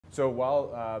So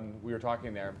while we were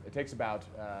talking there, it takes about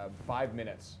 5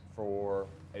 minutes for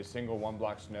a single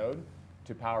OneBlox node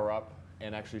to power up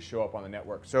and actually show up on the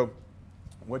network. So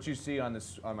what you see on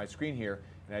my screen here,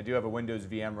 and I do have a Windows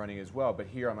VM running as well, but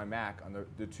here on my Mac, on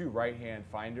the two right-hand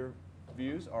Finder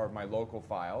views are my local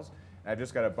files. And I've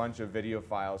just got a bunch of video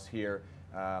files here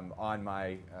on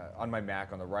my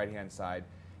Mac on the right-hand side.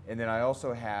 And then I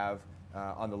also have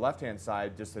on the left-hand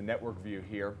side just the network view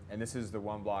here, and this is the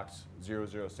OneBlox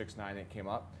 0069 that came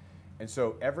up. And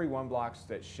so every OneBlox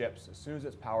that ships, as soon as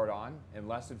it's powered on, in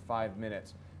less than 5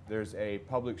 minutes, there's a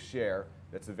public share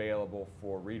that's available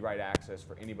for read-write access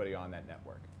for anybody on that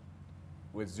network.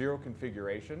 With zero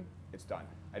configuration, it's done.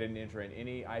 I didn't enter in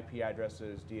any IP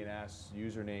addresses, DNS,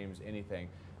 usernames, anything.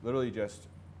 Literally just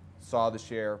saw the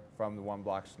share from the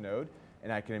OneBlox node,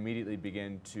 and I can immediately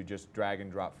begin to just drag and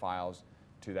drop files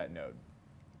to that node.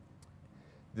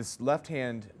 This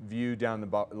left-hand view down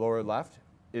the lower left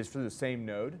is for the same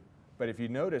node, but if you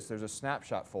notice, there's a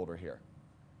snapshot folder here,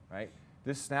 right?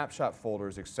 This snapshot folder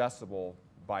is accessible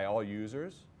by all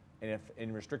users, and if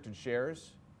in restricted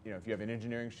shares, if you have an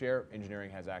engineering share, engineering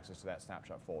has access to that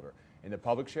snapshot folder. In the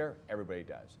public share, everybody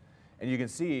does. And you can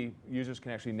see users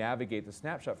can actually navigate the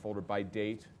snapshot folder by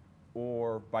date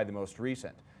or by the most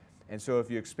recent. And so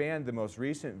if you expand the most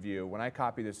recent view, when I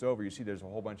copy this over, you see there's a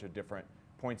whole bunch of different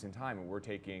points in time, and we're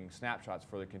taking snapshots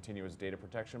for the continuous data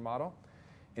protection model.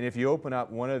 And if you open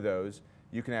up one of those,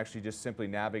 you can actually just simply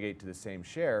navigate to the same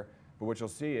share, but what you'll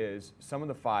see is some of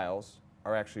the files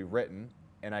are actually written,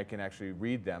 and I can actually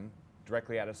read them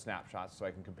directly out of snapshots, so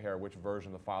I can compare which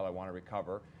version of the file I want to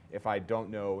recover if I don't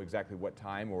know exactly what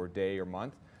time or day or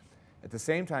month. At the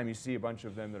same time, you see a bunch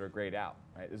of them that are grayed out.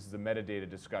 Right? This is the metadata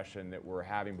discussion that we're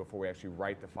having before we actually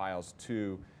write the files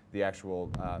to the actual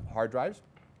hard drives.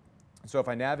 So if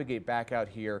I navigate back out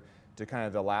here to kind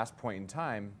of the last point in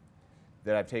time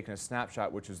that I've taken a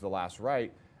snapshot, which is the last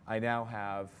write, I now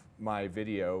have my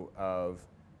video of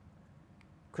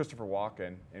Christopher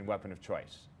Walken in Weapon of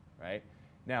Choice. Right?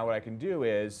 Now what I can do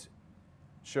is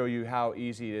show you how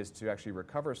easy it is to actually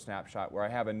recover a snapshot where I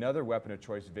have another Weapon of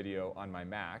Choice video on my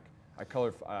Mac. I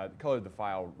colored the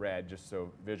file red just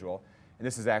so visual. And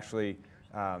this is actually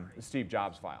the Steve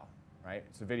Jobs file. Right?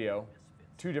 It's a video,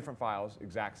 2 different files,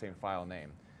 exact same file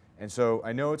name. And so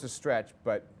I know it's a stretch,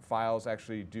 but files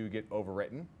actually do get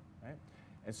overwritten. Right?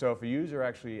 And so if a user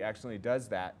actually accidentally does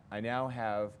that, I now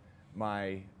have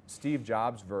my Steve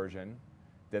Jobs version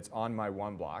that's on my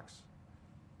OneBlox,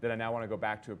 that I now want to go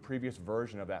back to a previous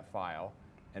version of that file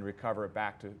and recover it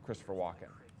back to Christopher Walken.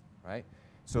 Right?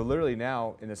 So literally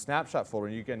now in the snapshot folder,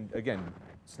 you can, again,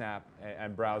 snap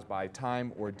and browse by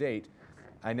time or date.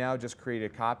 I now just create a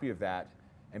copy of that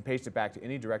and paste it back to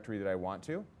any directory that I want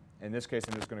to. In this case,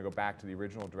 I'm just going to go back to the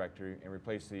original directory and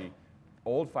replace the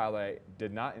old file that I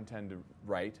did not intend to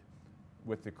write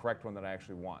with the correct one that I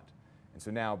actually want. And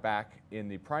so now back in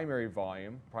the primary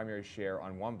volume, primary share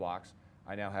on OneBlox,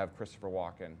 I now have Christopher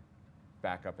Walken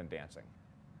back up and dancing.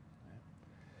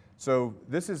 So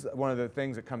this is one of the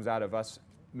things that comes out of us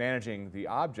managing the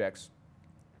objects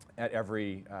at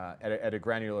a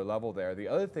granular level there. The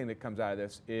other thing that comes out of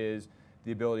this is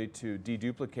the ability to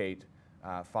deduplicate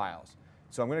files.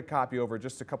 So I'm going to copy over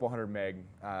just a couple hundred meg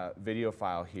video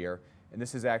file here. And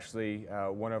this is actually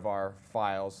one of our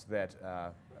files that,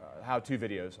 how-to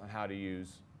videos on how to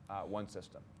use one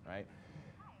system. Right?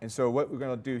 And so what we're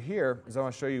going to do here is I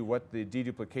want to show you what the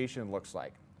deduplication looks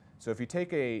like. So if you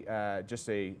take just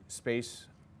a space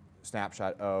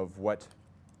snapshot of what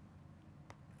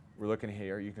we're looking at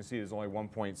here, you can see there's only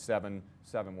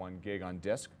 1.771 gig on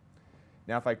disk.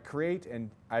 Now if I create,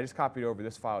 and I just copied over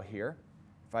this file here,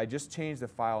 if I just change the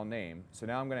file name, so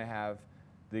now I'm going to have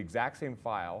the exact same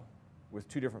file with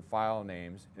 2 different file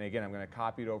names, and again I'm going to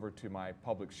copy it over to my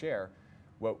public share.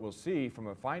 What we'll see from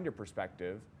a Finder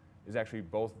perspective is actually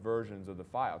both versions of the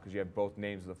file, because you have both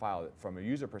names of the file. From a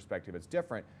user perspective, it's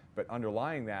different, but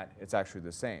underlying that, it's actually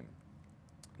the same.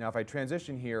 Now, if I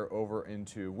transition here over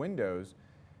into Windows,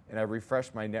 and I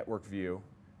refresh my network view,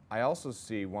 I also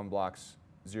see OneBlox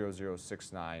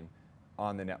 0069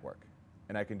 on the network.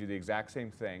 And I can do the exact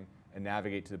same thing and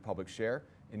navigate to the public share.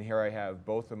 And here I have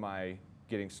both of my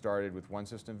getting started with one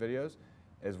system videos,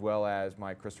 as well as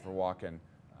my Christopher Walken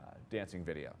dancing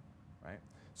video. Right?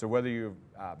 So whether you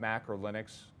have Mac or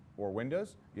Linux or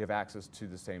Windows, you have access to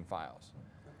the same files.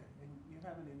 Okay. And you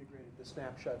haven't integrated the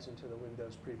snapshots into the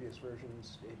Windows previous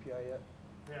versions API yet?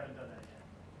 We haven't done that yet.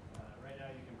 Right now,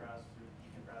 you can browse through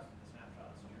the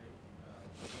snapshots tree,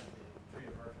 the tree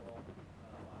of virtual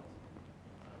files.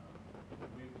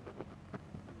 We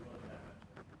really haven't.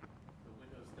 The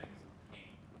Windows thing is a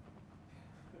pain.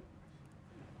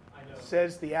 I know.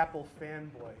 Says the Apple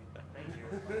fanboy. Thank you.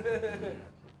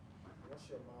 Wash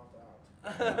your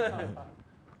mouth out.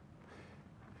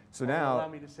 So Allow now,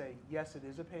 me to say, yes, it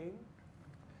is a pain.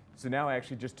 so now I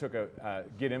actually just took a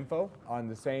get info on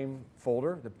the same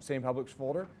folder, the same publics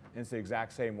folder, and it's the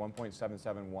exact same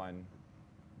 1.771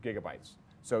 gigabytes.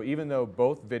 So even though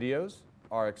both videos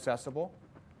are accessible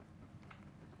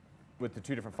with the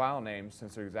two different file names,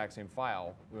 since they're the exact same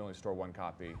file, we only store one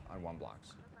copy on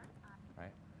OneBlox.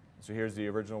 Right? So here's the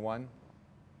original one,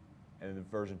 and the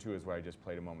version 2 is what I just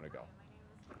played a moment ago.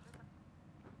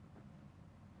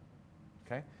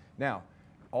 Okay? Now,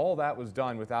 all that was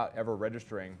done without ever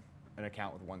registering an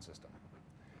account with OneSystem.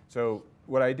 So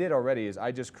what I did already is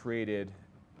I just created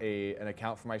an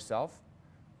account for myself,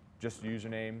 just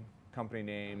username, company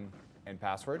name, and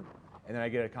password, and then I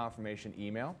get a confirmation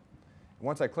email.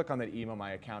 Once I click on that email,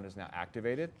 my account is now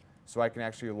activated, so I can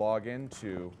actually log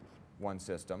into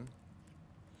OneSystem.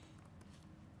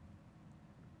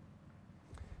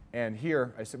 And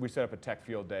here, we set up a Tech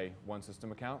Field Day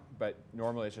OneSystem account, but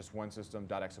normally it's just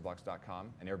onesystem.exablox.com,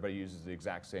 and everybody uses the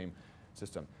exact same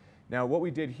system. Now, what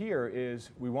we did here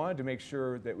is we wanted to make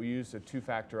sure that we used a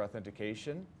two-factor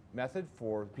authentication method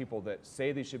for people that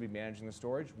say they should be managing the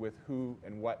storage with who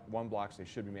and what OneBlox they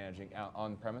should be managing out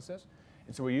on premises.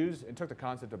 And so we used and took the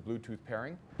concept of Bluetooth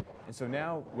pairing. And so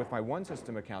now, with my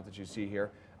OneSystem account that you see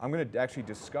here, I'm going to actually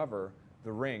discover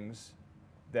the rings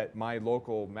that my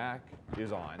local Mac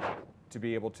is on to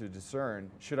be able to discern,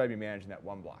 should I be managing that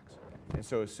OneBlox? And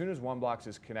so as soon as OneBlox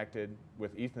is connected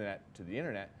with Ethernet to the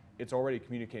internet, it's already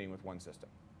communicating with OneSystem.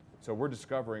 So we're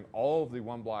discovering all of the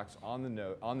OneBlox on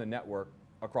the network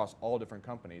across all different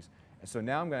companies. And so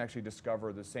now I'm going to actually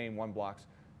discover the same OneBlox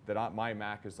that my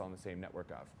Mac is on the same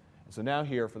network of. And so now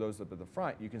here, for those up at the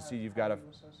front, you can see you've got How do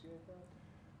you associate that?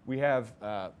 we have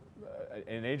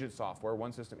an agent software,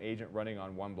 OneSystem agent running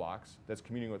on OneBlox that's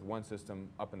communicating with OneSystem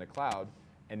up in the cloud.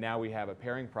 And now we have a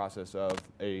pairing process of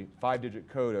a 5-digit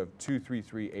code of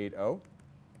 23380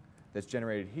 that's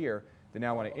generated here. Then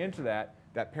now when I enter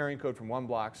that pairing code from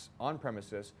OneBlox on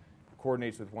premises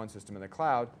coordinates with OneSystem in the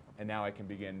cloud, and now I can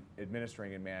begin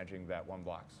administering and managing that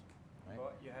OneBlox. Right?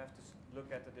 But you have to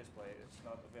look at the display. It's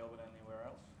not available anywhere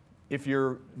else. If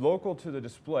you're local to the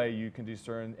display, you can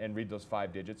discern and read those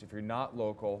 5 digits. If you're not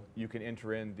local, you can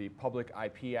enter in the public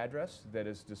IP address that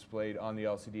is displayed on the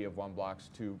LCD of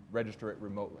OneBlox to register it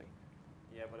remotely.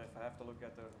 Yeah, but if I have to look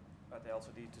at the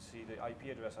LCD to see the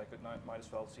IP address, I might as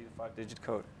well see the 5-digit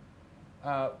code.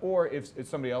 Or if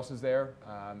somebody else is there,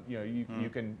 you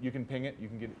can ping it. You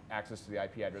can get access to the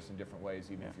IP address in different ways,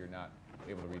 even if you're not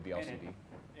able to read the LCD.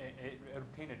 It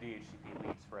ping a DHCP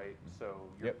leads, right? So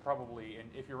you're probably, and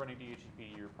if you're running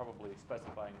DHCP, you're probably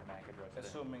specifying your MAC address.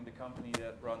 Assuming the company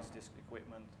that runs this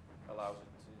equipment allows it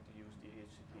to use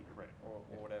DHCP, right, or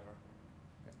whatever.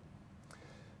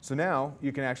 So now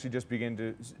you can actually just begin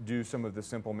to do some of the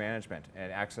simple management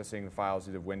and accessing the files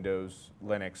either Windows,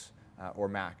 Linux, or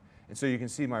Mac. And so you can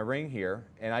see my ring here,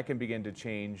 and I can begin to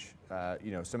change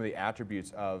some of the attributes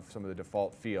of some of the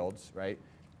default fields, right?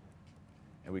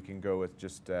 And we can go with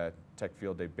just Tech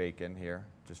Field Day Bacon here,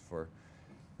 just for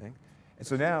thing. And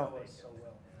so now,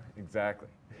 exactly.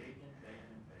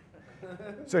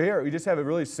 So here we just have a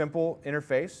really simple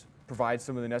interface, provides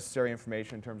some of the necessary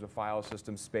information in terms of file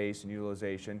system space and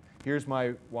utilization. Here's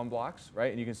my OneBlox, right?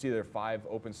 And you can see there are 5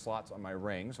 open slots on my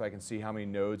ring, so I can see how many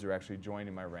nodes are actually joined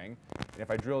in my ring. And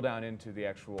if I drill down into the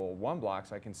actual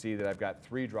OneBlox, I can see that I've got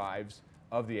 3 drives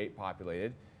of the 8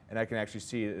 populated, and I can actually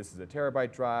see that this is a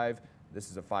terabyte drive, this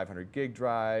is a 500 gig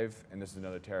drive, and this is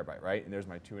another terabyte, right? And there's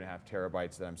my 2.5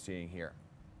 terabytes that I'm seeing here.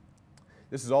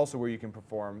 This is also where you can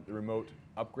perform the remote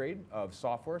upgrade of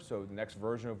software. So the next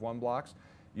version of OneBlox,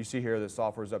 you see here the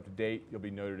software is up to date. You'll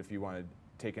be noted if you want to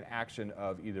take an action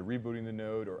of either rebooting the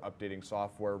node or updating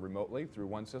software remotely through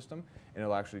OneSystem, and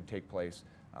it'll actually take place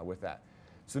with that.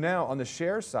 So now on the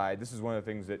share side, this is one of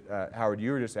the things that Howard,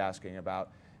 you were just asking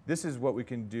about. This is what we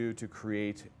can do to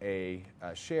create a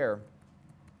share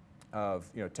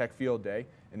of Tech Field Day,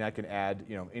 and I can add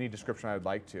any description I would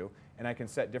like to, and I can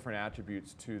set different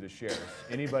attributes to the shares.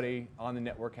 Anybody on the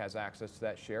network has access to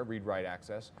that share, read-write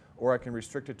access, or I can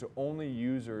restrict it to only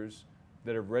users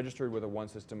that are registered with a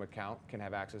OneSystem account can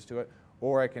have access to it,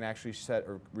 or I can actually set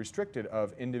a restricted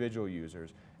of individual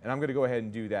users. And I'm going to go ahead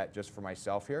and do that just for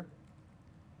myself here.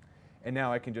 And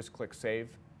now I can just click Save,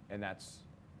 and that's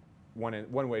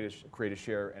one way to create a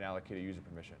share and allocate a user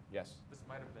permission. Yes? This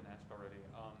might have been asked already.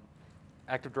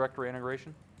 Active Directory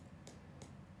integration?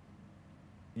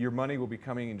 Your money will be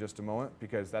coming in just a moment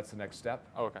because that's the next step.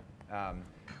 Oh, okay.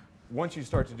 once you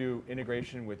start to do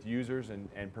integration with users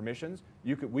and permissions,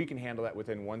 we can handle that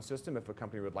within one system if a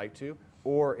company would like to,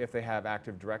 or if they have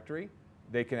Active Directory,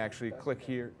 they can actually click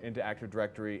here into Active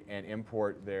Directory and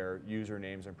import their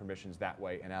usernames and permissions that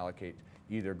way and allocate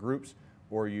either groups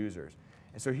or users.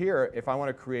 And so here, if I want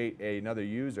to create another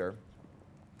user,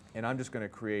 and I'm just going to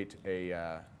create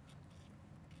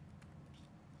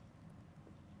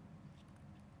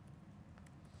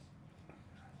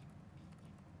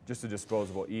just a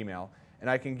disposable email, and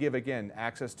I can give, again,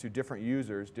 access to different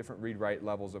users, different read-write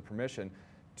levels of permission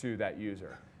to that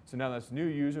user. So now this new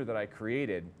user that I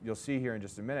created, you'll see here in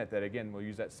just a minute that, again, we'll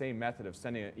use that same method of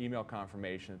sending an email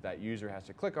confirmation that user has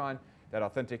to click on that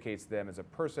authenticates them as a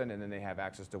person, and then they have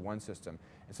access to one system.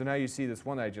 And so now you see this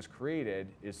one that I just created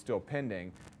is still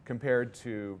pending compared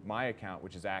to my account,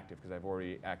 which is active because I've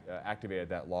already activated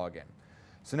that login.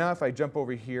 So now if I jump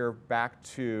over here back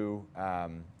to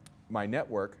my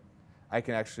network, I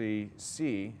can actually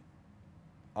see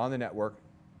on the network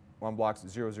OneBlox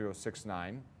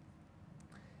 0069.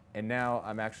 And now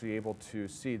I'm actually able to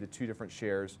see the two different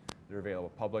shares that are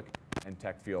available, public and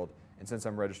tech field. And since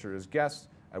I'm registered as guest,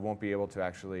 I won't be able to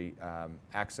actually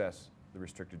access the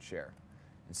restricted share.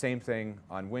 And same thing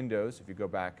on Windows. If you go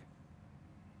back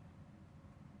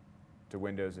to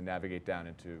Windows and navigate down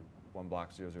into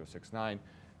OneBlox 0069,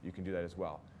 you can do that as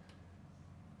well.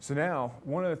 So now,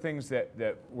 one of the things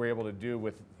that we're able to do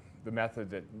with the method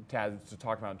that Tad's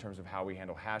talking about in terms of how we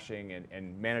handle hashing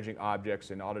and managing objects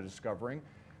and auto-discovering,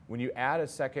 when you add a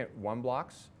second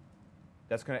OneBlox,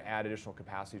 that's going to add additional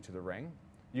capacity to the ring.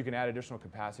 You can add additional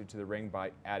capacity to the ring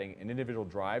by adding an individual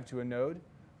drive to a node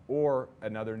or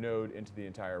another node into the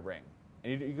entire ring.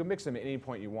 And you can mix them at any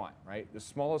point you want, right? The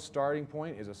smallest starting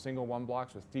point is a single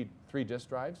OneBlox with 3 disk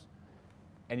drives.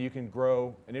 And you can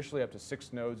grow initially up to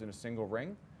 6 nodes in a single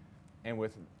ring. And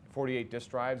with 48 disk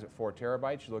drives at 4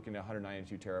 terabytes, you're looking at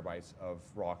 192 terabytes of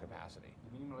raw capacity.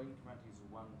 The minimal increment is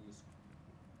 1 disk.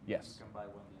 Yes. You can buy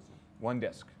 1 disk. 1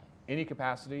 disk. Any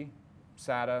capacity,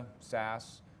 SATA,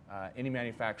 SAS, any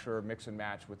manufacturer, mix and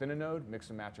match within a node, mix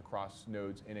and match across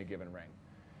nodes in a given ring.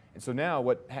 And so now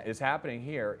what is happening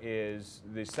here is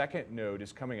the second node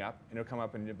is coming up, and it'll come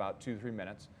up in about 2 to 3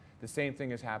 minutes. The same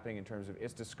thing is happening in terms of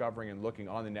it's discovering and looking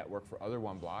on the network for other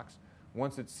OneBlocks.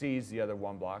 Once it sees the other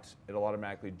OneBlocks, it'll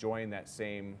automatically join that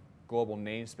same global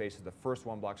namespace that the first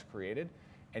OneBlocks created,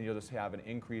 and you'll just have an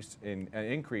increase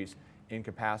in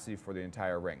capacity for the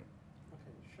entire ring.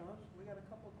 Okay, Sean, we got a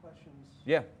couple of questions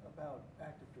about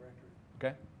Active Directory.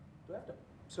 Okay. Do I have to,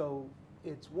 so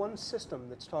it's one system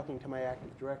that's talking to my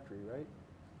Active Directory, right?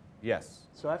 Yes.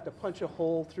 So I have to punch a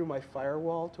hole through my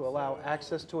firewall to allow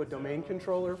access to a domain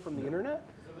controller from the internet?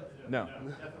 No.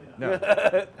 No, No. definitely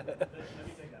not. Let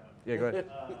me take that one. Yeah, go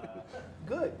ahead.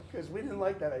 Good, because we didn't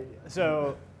like that idea.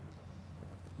 So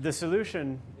the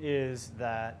solution is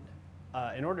that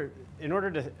in order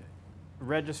to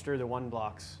register the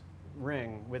OneBlox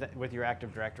ring with your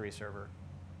Active Directory server,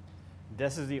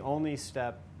 this is the only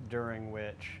step during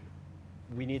which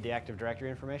we need the Active Directory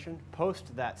information.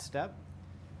 Post that step,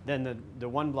 then the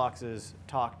OneBloxes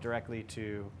talk directly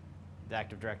to the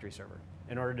Active Directory server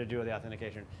in order to do the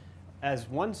authentication. As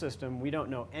one system, we don't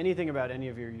know anything about any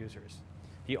of your users.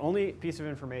 The only piece of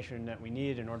information that we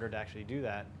need in order to actually do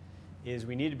that is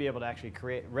we need to be able to actually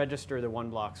register the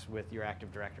OneBlocks with your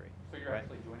Active Directory. So you're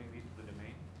actually joining these to the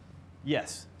domain?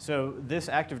 Yes. So this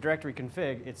Active Directory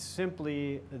config, it's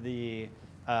simply the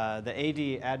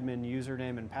AD admin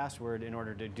username and password in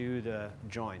order to do the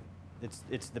join.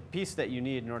 It's the piece that you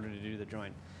need in order to do the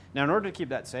join. Now, in order to keep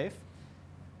that safe,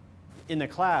 in the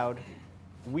cloud,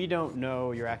 we don't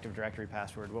know your Active Directory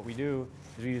password. What we do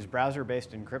is we use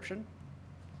browser-based encryption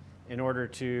in order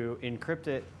to encrypt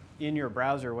it in your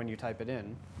browser when you type it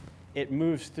in. It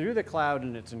moves through the cloud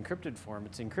in its encrypted form.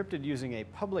 It's encrypted using a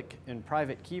public and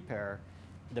private key pair.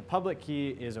 The public key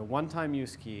is a one-time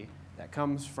use key that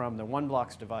comes from the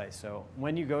OneBlox device. So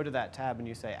when you go to that tab and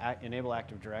you say Enable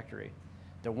Active Directory,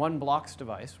 the OneBlox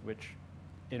device, which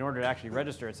in order to actually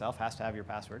register itself has to have your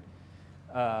password,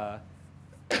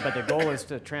 but the goal is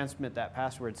to transmit that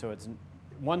password so it's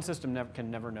one system can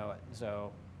never know it.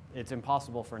 So it's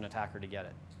impossible for an attacker to get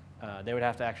it. They would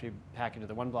have to actually hack into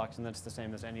the OneBlox, and that's the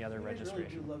same as any other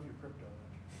registration. You really do love your crypto.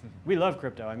 We love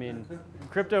crypto. I mean,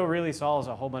 crypto really solves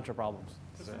a whole bunch of problems.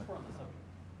 Just since we're on the subject.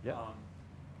 Yeah.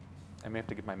 I may have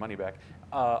to get my money back.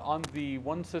 On the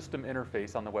one system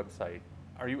interface on the website,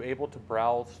 are you able to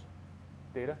browse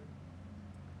data?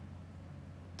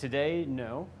 Today,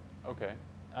 no. Okay.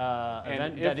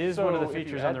 That is one of the if you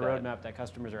features on the had roadmap that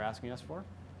customers are asking us for.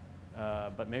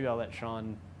 But maybe I'll let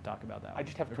Sean talk about that. I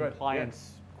just have Go ahead.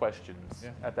 compliance questions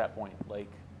Yeah. at that point. Like,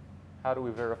 how do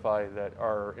we verify that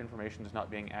our information is not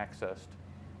being accessed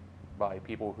by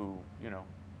people who,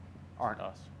 aren't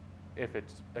us, if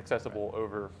it's accessible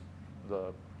over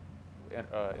the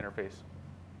interface?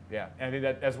 Yeah, and I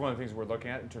think that's one of the things we're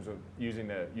looking at in terms of using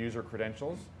the user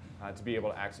credentials to be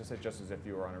able to access it, just as if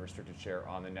you were on a restricted share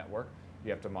on the network. You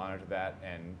have to monitor that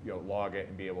and log it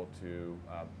and be able to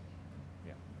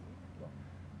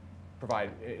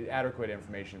provide adequate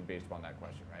information based upon that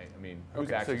question, right? I mean, who's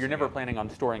accessing so you're never it? planning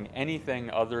on storing anything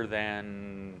other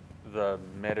than the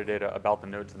metadata about the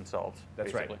nodes themselves?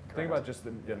 That's basically. right. Think about just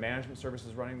the management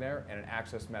services running there and an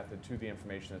access method to the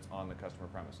information that's on the customer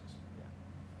premises.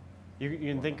 You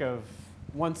can think of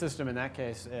one system in that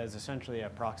case as essentially a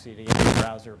proxy to get the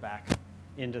browser back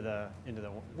into the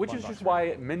Which is OneBlox just room.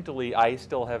 why mentally I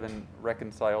still haven't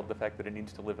reconciled the fact that it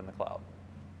needs to live in the cloud.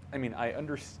 I mean, I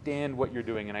understand what you're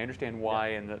doing and I understand why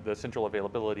and the central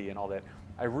availability and all that.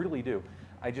 I really do.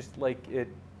 I just like it.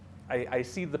 I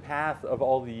see the path of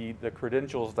all the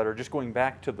credentials that are just going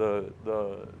back to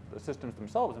the systems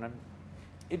themselves, and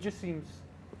it just seems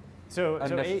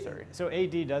unnecessary. So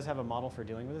AD does have a model for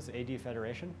dealing with this, AD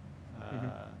Federation.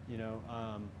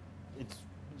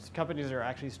 Companies are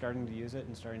actually starting to use it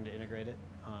and starting to integrate it.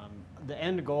 The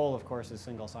end goal, of course, is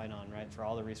single sign-on, right, for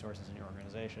all the resources in your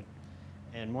organization.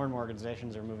 And more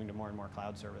organizations are moving to more and more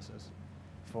cloud services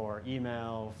for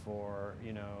email, for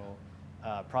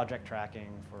project tracking,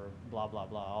 for blah, blah,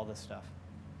 blah, all this stuff.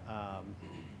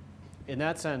 In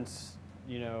that sense,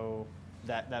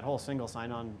 that whole single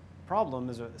sign-on problem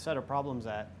is a set of problems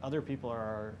that other people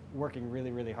are working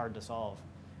really, really hard to solve.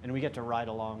 And we get to ride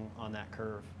along on that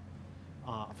curve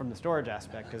from the storage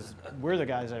aspect, because we're the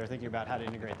guys that are thinking about how to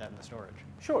integrate that in the storage.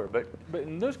 Sure, but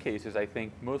in those cases, I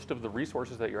think most of the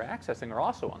resources that you're accessing are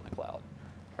also on the cloud,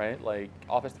 right? Like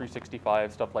Office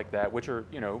 365, stuff like that, which are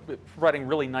providing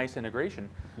really nice integration.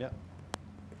 Yeah.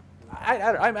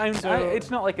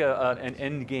 It's not like an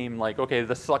end game, like, okay,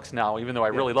 this sucks now, even though I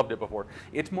really loved it before.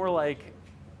 It's more like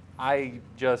I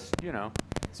just,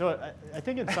 So I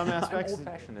think in some aspects, I'm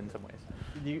old-fashioned in some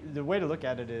ways. The way to look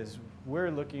at it is we're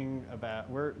looking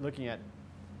at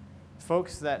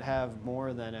folks that have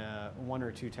more than a 1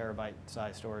 or 2 terabyte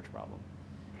size storage problem.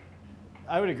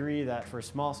 I would agree that for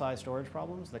small size storage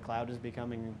problems, the cloud is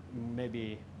becoming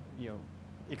maybe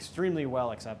extremely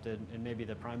well accepted and maybe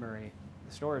the primary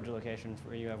storage location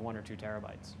where you have 1 or 2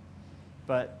 terabytes.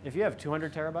 But if you have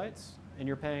 200 terabytes and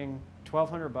you're paying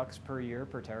 $1,200 per year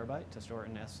per terabyte to store it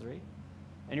in S3,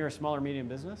 and you're a small or medium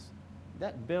business,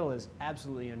 that bill is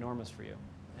absolutely enormous for you.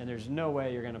 And there's no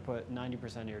way you're going to put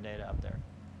 90% of your data up there.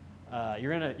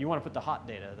 You want to put the hot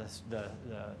data, the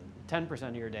 10%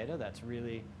 of your data that's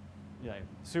really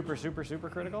super, super, super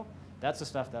critical. That's the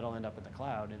stuff that'll end up in the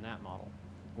cloud in that model.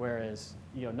 Whereas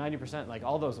 90%, like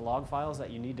all those log files that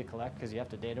you need to collect because you have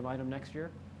to data mine them next year,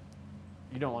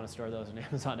 you don't want to store those in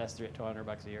Amazon S3 at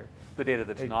 $1,200 a year. The data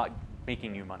that's not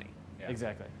making you money. Yeah.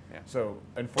 Exactly. Yeah. So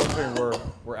unfortunately,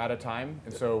 we're out of time,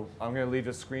 and so I'm going to leave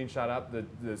this screenshot up.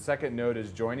 The second node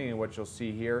is joining, and what you'll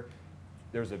see here,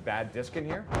 there's a bad disk in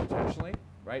here, intentionally,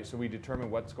 right? So we determine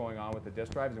what's going on with the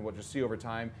disk drives, and what you'll see over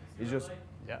time is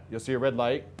you'll see a red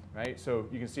light, right? So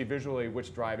you can see visually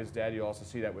which drive is dead. You'll also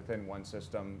see that within one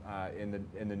system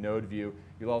in the node view.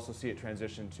 You'll also see it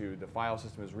transition to the file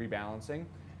system is rebalancing.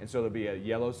 And so there'll be a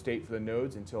yellow state for the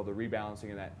nodes until the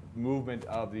rebalancing and that movement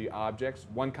of the objects.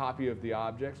 One copy of the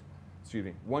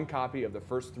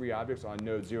first 3 objects on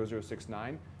node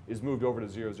 0069 is moved over to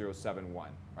 0071,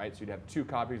 right? So you'd have 2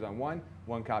 copies on one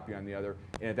copy on the other.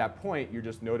 And at that point, you're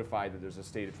just notified that there's a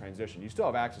state of transition. You still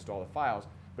have access to all the files,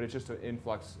 but it's just an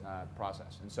influx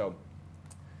process. And so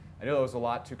I know that was a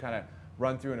lot to kind of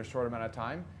run through in a short amount of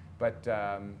time, but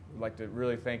I'd like to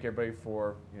really thank everybody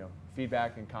for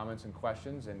feedback and comments and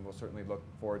questions, and we'll certainly look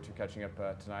forward to catching up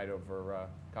tonight over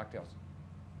cocktails.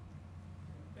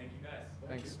 Thank you, guys.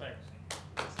 Thanks. Thanks.